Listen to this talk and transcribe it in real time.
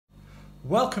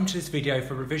Welcome to this video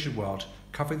for Revision World,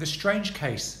 covering the strange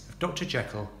case of Dr.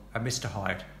 Jekyll and Mr.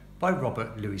 Hyde by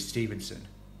Robert Louis Stevenson.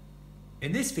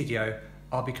 In this video,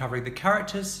 I'll be covering the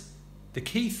characters, the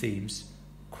key themes,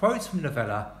 quotes from the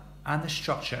novella, and the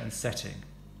structure and setting.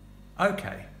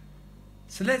 Okay,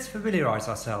 so let's familiarise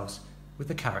ourselves with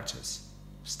the characters,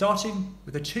 starting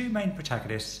with the two main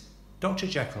protagonists, Dr.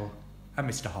 Jekyll and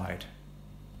Mr. Hyde.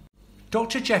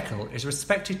 Dr. Jekyll is a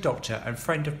respected doctor and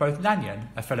friend of both Lanyon,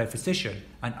 a fellow physician,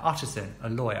 and Utterson, a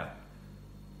lawyer.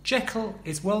 Jekyll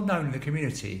is well known in the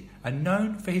community and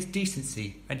known for his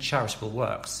decency and charitable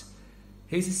works.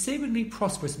 He is a seemingly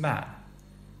prosperous man.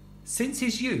 Since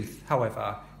his youth,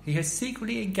 however, he has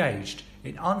secretly engaged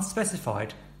in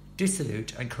unspecified,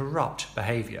 dissolute and corrupt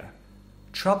behaviour.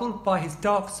 Troubled by his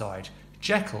dark side,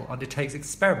 Jekyll undertakes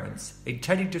experiments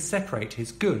intending to separate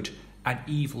his good and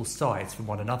evil sides from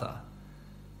one another.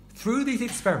 Through these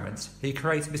experiments, he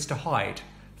creates Mr. Hyde,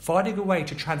 finding a way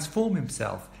to transform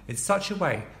himself in such a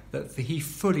way that he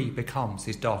fully becomes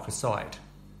his darker side.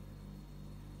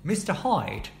 Mr.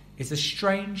 Hyde is a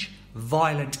strange,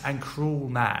 violent and cruel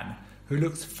man who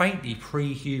looks faintly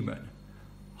pre-human.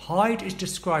 Hyde is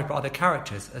described by other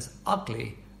characters as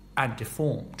ugly and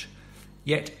deformed,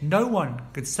 yet no one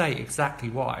can say exactly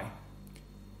why.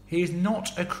 He is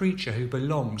not a creature who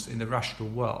belongs in the rational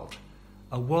world,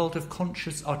 a world of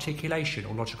conscious articulation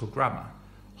or logical grammar.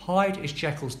 Hyde is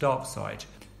Jekyll's dark side,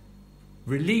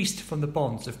 released from the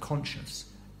bonds of conscience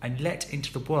and let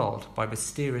into the world by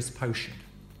mysterious potion.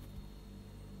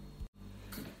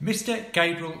 Mr.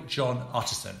 Gabriel John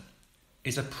Utterson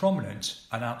is a prominent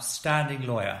and outstanding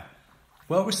lawyer,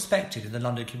 well respected in the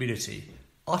London community.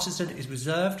 Utterson is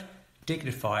reserved,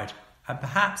 dignified, and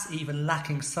perhaps even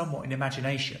lacking somewhat in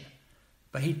imagination,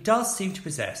 but he does seem to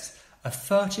possess a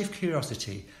furtive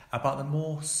curiosity about the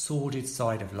more sordid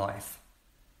side of life.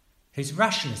 His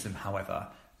rationalism, however,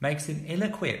 makes him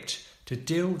ill-equipped to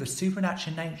deal with the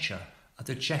supernatural nature of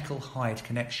the Jekyll-Hyde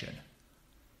connection.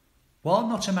 While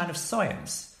not a man of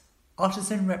science,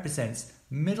 Utterson represents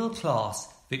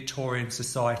middle-class Victorian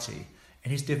society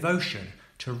in his devotion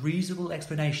to reasonable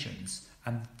explanations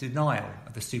and denial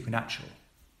of the supernatural.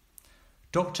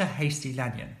 Dr. Hasty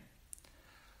Lanyon.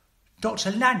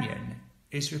 Dr. Lanyon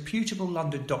is a reputable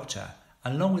London doctor,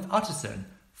 and along with Utterson,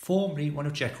 formerly one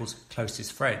of Jekyll's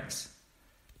closest friends.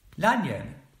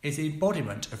 Lanyon is the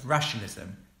embodiment of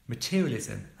rationalism,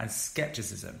 materialism and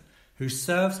scepticism, who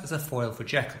serves as a foil for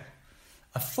Jekyll.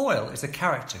 A foil is a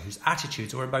character whose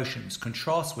attitudes or emotions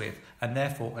contrast with and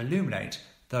therefore illuminate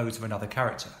those of another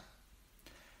character.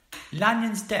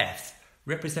 Lanyon's death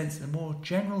represents the more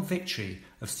general victory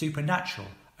of supernatural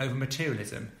over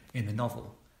materialism in the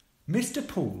novel. Mr.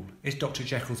 Poole is Dr.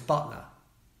 Jekyll's butler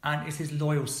and is his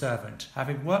loyal servant,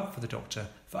 having worked for the doctor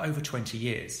for over 20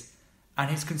 years, and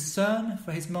his concern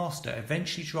for his master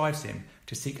eventually drives him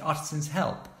to seek Utterson's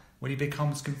help when he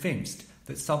becomes convinced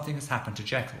that something has happened to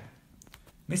Jekyll.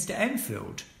 Mr.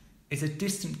 Enfield is a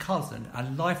distant cousin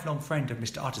and lifelong friend of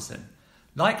Mr. Utterson.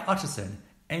 Like Utterson,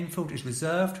 Enfield is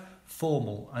reserved,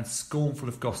 formal and scornful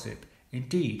of gossip.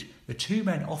 Indeed, the two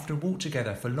men often walk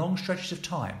together for long stretches of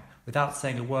time without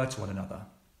saying a word to one another.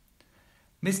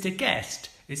 Mr. Guest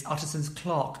is Utterson's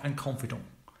clerk and confidant.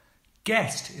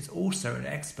 Guest is also an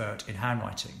expert in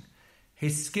handwriting.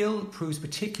 His skill proves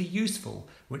particularly useful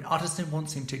when Utterson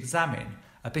wants him to examine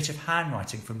a bit of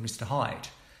handwriting from Mr. Hyde.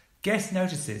 Guest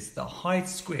notices that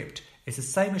Hyde's script is the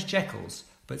same as Jekyll's,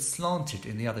 but slanted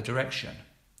in the other direction.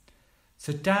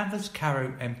 Sir Danvers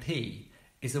Carew MP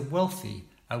is a wealthy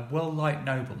and well-liked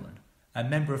nobleman, a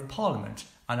member of Parliament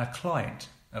and a client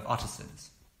of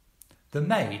Utterson's. The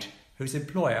maid, whose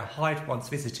employer Hyde once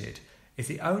visited, is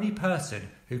the only person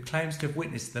who claims to have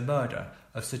witnessed the murder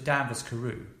of Sir Danvers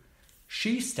Carew.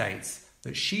 She states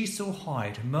that she saw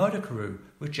Hyde murder Carew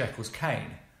with Jekyll's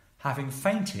cane. Having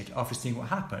fainted after seeing what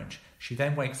happened, she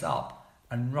then wakes up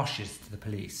and rushes to the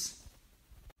police.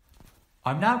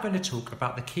 I'm now going to talk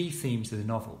about the key themes of the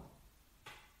novel.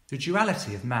 The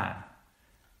duality of man.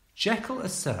 Jekyll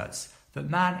asserts that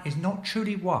man is not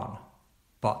truly one,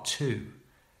 but two.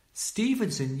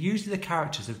 Stevenson uses the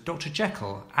characters of Dr.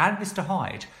 Jekyll and Mr.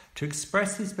 Hyde to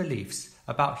express his beliefs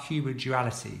about human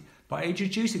duality by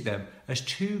introducing them as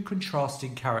two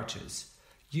contrasting characters.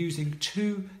 Using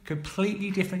two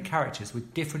completely different characters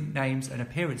with different names and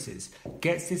appearances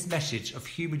gets this message of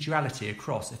human duality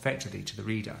across effectively to the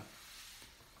reader.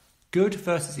 Good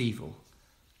versus evil.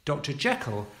 Dr.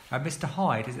 Jekyll and Mr.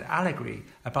 Hyde is an allegory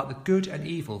about the good and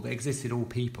evil that exists in all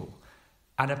people,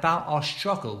 and about our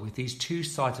struggle with these two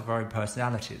sides of our own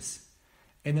personalities.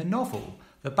 In the novel,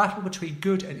 the battle between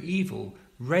good and evil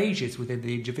rages within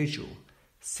the individual.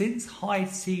 Since Hyde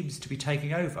seems to be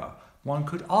taking over, one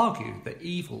could argue that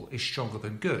evil is stronger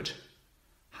than good.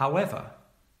 However,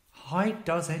 Hyde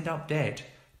does end up dead,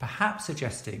 perhaps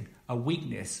suggesting a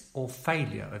weakness or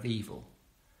failure of evil.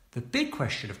 The big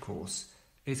question, of course,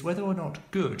 is whether or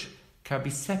not good can be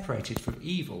separated from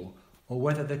evil, or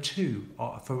whether the two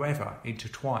are forever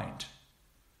intertwined.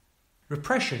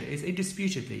 Repression is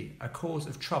indisputably a cause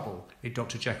of trouble in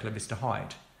Dr. Jekyll and Mr.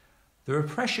 Hyde. The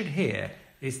repression here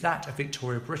is that of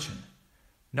Victorian Britain.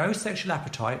 No sexual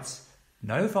appetites,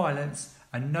 no violence,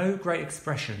 and no great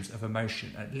expressions of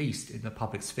emotion, at least in the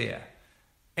public sphere.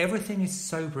 Everything is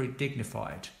sober and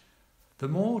dignified. The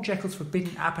more Jekyll's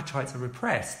forbidden appetites are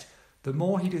repressed, the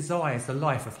more he desires the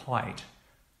life of Hyde,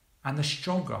 and the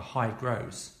stronger Hyde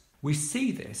grows. We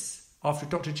see this after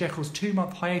Dr. Jekyll's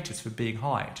 2-month hiatus from being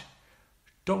Hyde.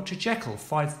 Dr. Jekyll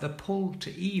finds that the pull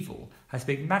to evil has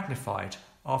been magnified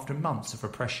after months of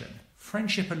repression.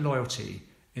 Friendship and loyalty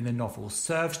in the novel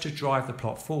serves to drive the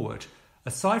plot forward.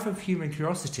 Aside from human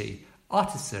curiosity,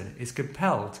 Utterson is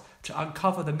compelled to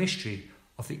uncover the mystery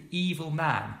of the evil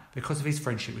man because of his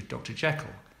friendship with Dr. Jekyll.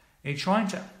 In trying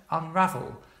to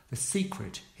unravel the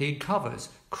secret, he uncovers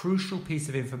a crucial piece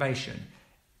of information.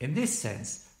 In this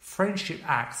sense, friendship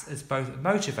acts as both a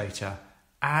motivator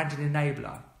and an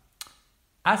enabler.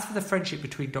 As for the friendship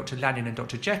between Dr. Lanyon and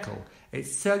Dr. Jekyll,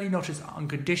 it's certainly not as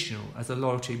unconditional as the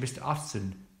loyalty Mr.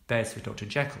 Utterson bears for Dr.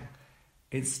 Jekyll.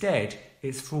 Instead,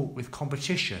 it's fraught with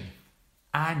competition,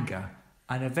 anger,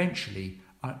 and eventually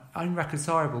an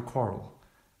irreconcilable quarrel.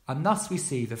 And thus we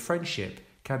see the friendship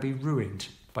can be ruined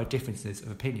by differences of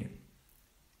opinion.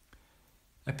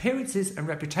 Appearances and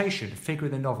reputation figure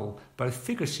in the novel both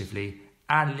figuratively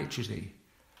and literally.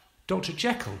 Dr.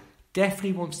 Jekyll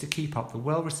definitely wants to keep up the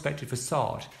well-respected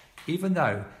facade, even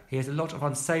though he has a lot of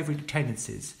unsavoury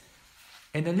tendencies.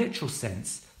 In the literal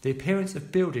sense, the appearance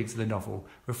of buildings in the novel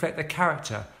reflect the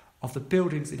character of the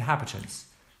building's inhabitants.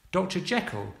 Dr.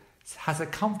 Jekyll has a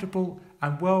comfortable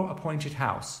and well-appointed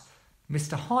house.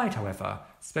 Mr. Hyde, however,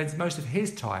 spends most of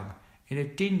his time in a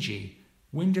dingy,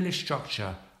 windowless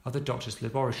structure of the doctor's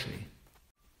laboratory.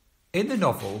 In the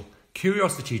novel,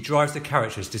 curiosity drives the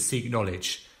characters to seek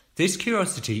knowledge. This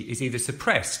curiosity is either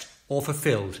suppressed or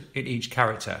fulfilled in each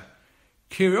character.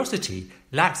 Curiosity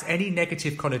lacks any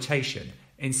negative connotation.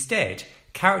 Instead,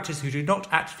 characters who do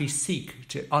not actively seek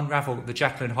to unravel the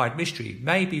Jekyll and Hyde mystery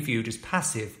may be viewed as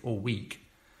passive or weak.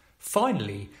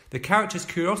 Finally, the characters'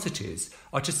 curiosities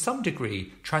are to some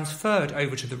degree transferred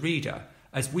over to the reader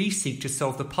as we seek to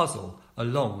solve the puzzle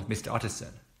along with Mr.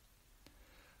 Utterson.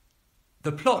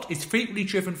 The plot is frequently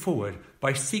driven forward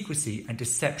by secrecy and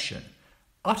deception.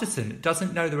 Utterson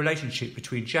doesn't know the relationship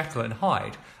between Jekyll and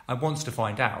Hyde and wants to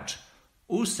find out.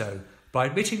 Also, by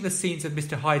omitting the scenes of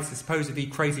Mr. Hyde's supposedly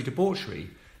crazy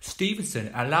debauchery,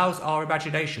 Stevenson allows our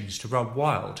imaginations to run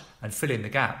wild and fill in the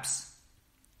gaps.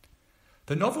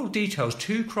 The novel details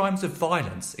 2 crimes of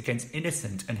violence against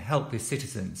innocent and helpless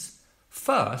citizens.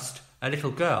 First, a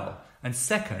little girl, and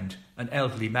second, an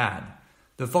elderly man.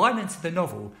 The violence in the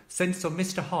novel centres on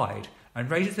Mr. Hyde and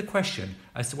raises the question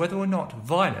as to whether or not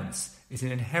violence is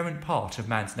an inherent part of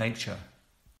man's nature.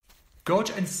 God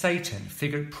and Satan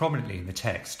figured prominently in the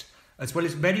text, as well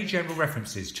as many general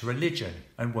references to religion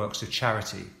and works of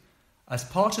charity. As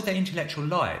part of their intellectual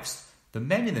lives, the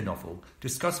men in the novel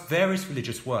discuss various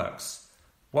religious works.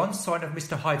 One sign of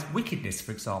Mr. Hyde's wickedness,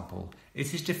 for example,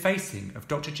 is his defacing of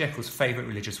Dr. Jekyll's favourite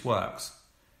religious works.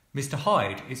 Mr.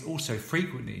 Hyde is also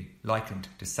frequently likened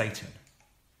to Satan.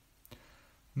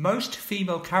 Most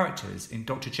female characters in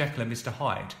Dr. Jekyll and Mr.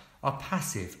 Hyde are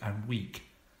passive and weak.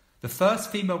 The first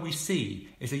female we see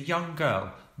is a young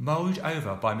girl mowed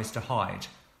over by Mr. Hyde.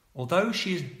 Although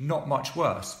she is not much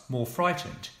worse, more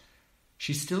frightened,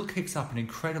 she still kicks up an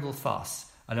incredible fuss,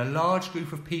 and a large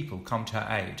group of people come to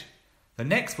her aid. The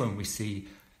next one we see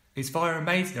is via a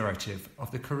maid's narrative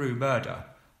of the Carew murder.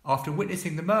 After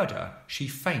witnessing the murder, she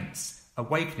faints,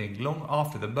 awakening long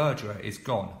after the murderer is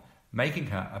gone, making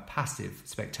her a passive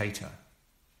spectator.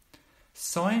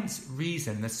 Science,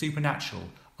 reason, and the supernatural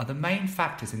are the main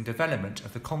factors in development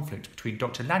of the conflict between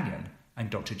Dr. Lanyon and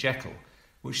Dr. Jekyll,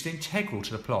 which is integral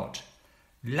to the plot.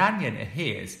 Lanyon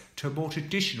adheres to a more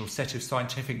traditional set of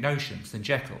scientific notions than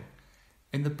Jekyll.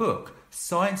 In the book,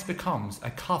 science becomes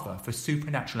a cover for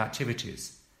supernatural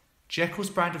activities. Jekyll's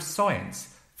brand of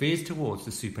science veers towards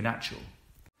the supernatural.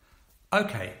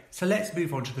 Okay, so let's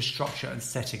move on to the structure and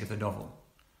setting of the novel.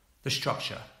 The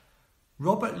structure.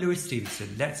 Robert Louis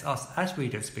Stevenson lets us as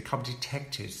readers become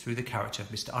detectives through the character of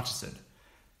Mr. Utterson.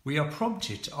 We are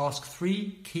prompted to ask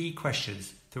 3 key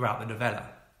questions throughout the novella.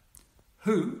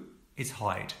 Who is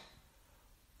Hyde?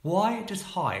 Why does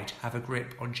Hyde have a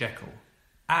grip on Jekyll?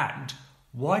 And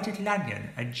why did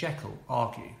Lanyon and Jekyll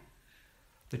argue?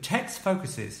 The text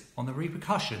focuses on the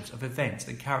repercussions of events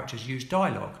and characters use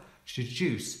dialogue to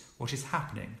deduce what is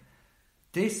happening.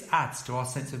 This adds to our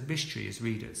sense of mystery as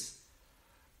readers.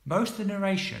 Most of the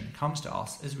narration comes to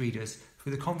us as readers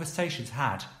through the conversations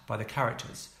had by the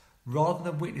characters, rather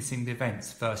than witnessing the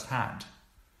events firsthand.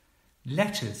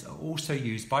 Letters are also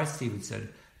used by Stevenson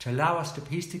to allow us to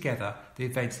piece together the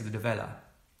events of the novella.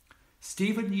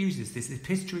 Stephen uses this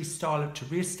epistolary style to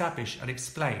re-establish and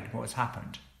explain what has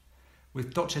happened,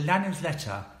 with Dr. Lanyon's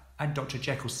letter and Dr.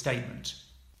 Jekyll's statement.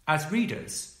 As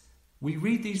readers, we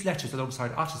read these letters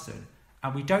alongside Utterson,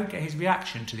 and we don't get his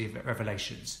reaction to the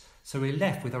revelations, so we're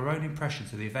left with our own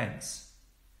impressions of the events.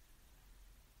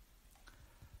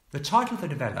 The title of the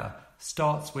novella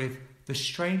starts with The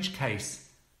Strange Case,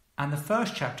 and the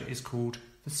first chapter is called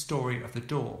The Story of the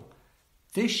Door.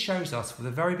 This shows us from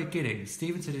the very beginning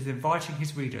Stevenson is inviting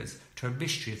his readers to a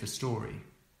mystery of the story.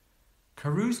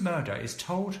 Carewe's murder is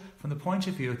told from the point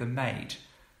of view of the maid,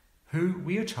 who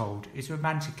we are told is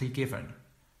romantically given.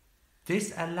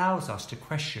 This allows us to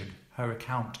question her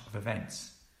account of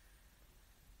events.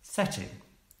 Setting.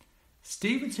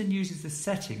 Stevenson uses the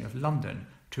setting of London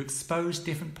to expose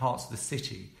different parts of the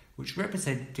city which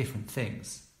represent different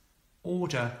things.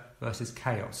 Order versus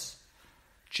chaos.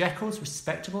 Jekyll's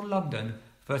respectable London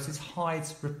versus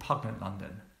Hyde's repugnant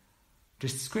London.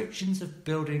 Descriptions of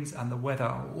buildings and the weather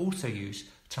are also used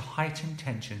to heighten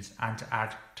tensions and to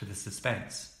add to the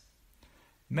suspense.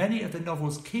 Many of the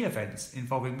novel's key events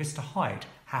involving Mr. Hyde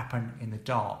happen in the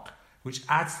dark, which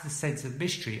adds to the sense of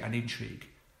mystery and intrigue.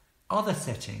 Other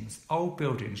settings, old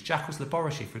buildings, Jekyll's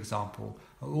laboratory for example,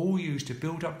 are all used to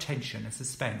build up tension and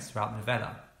suspense throughout the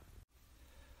novella.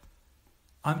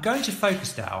 I'm going to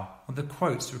focus now on the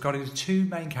quotes regarding the two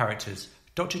main characters,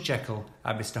 Dr. Jekyll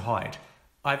and Mr. Hyde.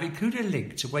 I've included a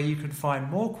link to where you can find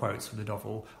more quotes from the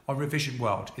novel on Revision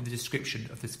World in the description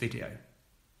of this video.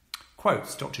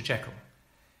 Quotes Dr. Jekyll.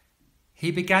 He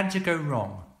began to go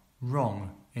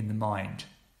wrong in the mind.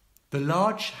 The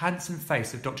large, handsome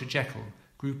face of Dr. Jekyll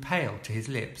grew pale to his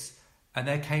lips, and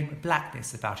there came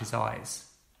blackness about his eyes.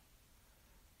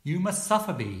 You must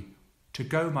suffer me to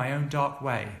go my own dark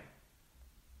way,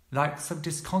 like some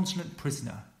disconsolate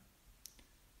prisoner,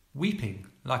 weeping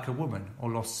like a woman or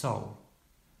lost soul,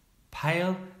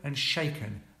 pale and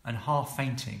shaken and half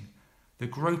fainting, the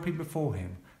groping before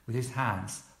him with his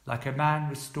hands like a man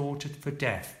restored for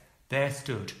death, there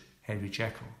stood Henry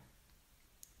Jekyll.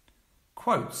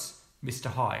 Quotes Mr.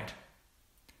 Hyde.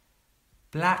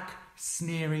 Black,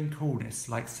 sneering coolness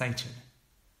like Satan.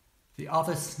 The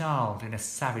other snarled in a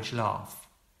savage laugh.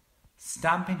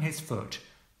 Stamping his foot,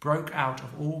 broke out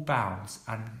of all bounds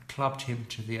and clubbed him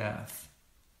to the earth.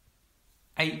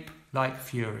 Ape-like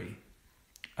fury,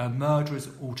 a murderer's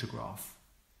autograph.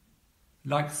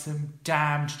 Like some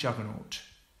damned juggernaut,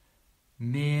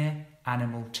 mere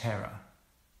animal terror.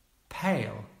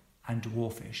 Pale and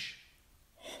dwarfish,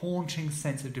 haunting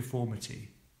sense of deformity.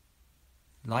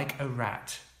 Like a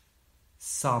rat,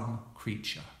 some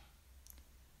creature.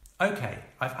 Okay,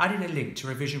 I've added a link to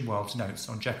Revision World's notes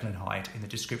on Jekyll and Hyde in the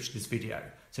description of this video,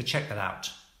 so check that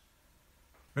out.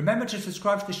 Remember to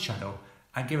subscribe to this channel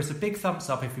and give us a big thumbs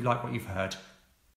up if you like what you've heard,